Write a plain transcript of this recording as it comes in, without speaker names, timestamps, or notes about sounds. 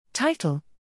Title: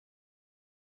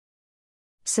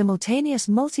 Simultaneous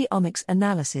Multi-Omics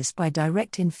Analysis by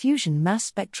Direct Infusion Mass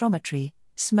Spectrometry,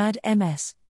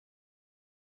 SMAD-MS.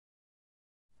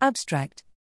 Abstract: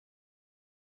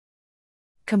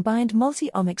 Combined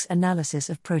multi-omics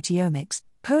analysis of proteomics,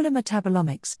 polar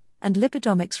metabolomics, and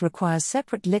lipidomics requires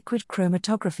separate liquid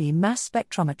chromatography mass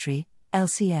spectrometry,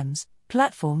 LCMs,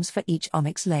 platforms for each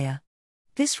omics layer.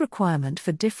 This requirement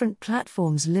for different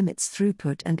platforms limits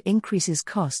throughput and increases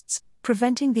costs,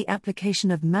 preventing the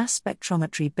application of mass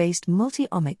spectrometry-based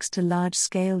multi-omics to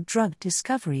large-scale drug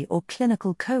discovery or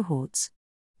clinical cohorts.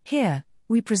 Here,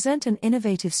 we present an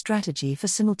innovative strategy for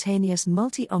simultaneous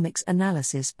multi-omics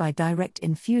analysis by direct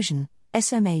infusion,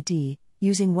 SMAD,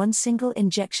 using one single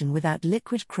injection without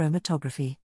liquid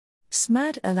chromatography.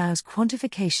 SMAD allows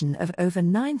quantification of over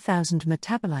 9,000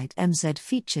 metabolite MZ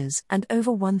features and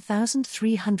over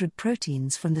 1,300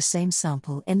 proteins from the same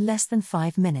sample in less than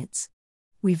 5 minutes.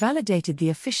 We validated the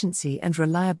efficiency and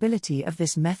reliability of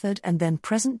this method and then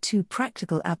present 2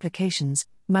 practical applications: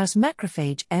 mouse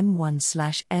macrophage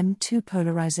M1/M2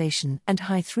 polarization and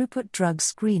high-throughput drug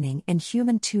screening in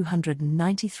human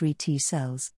 293 T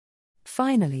cells.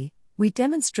 Finally, we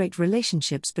demonstrate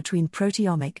relationships between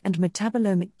proteomic and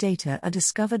metabolomic data are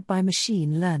discovered by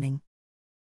machine learning.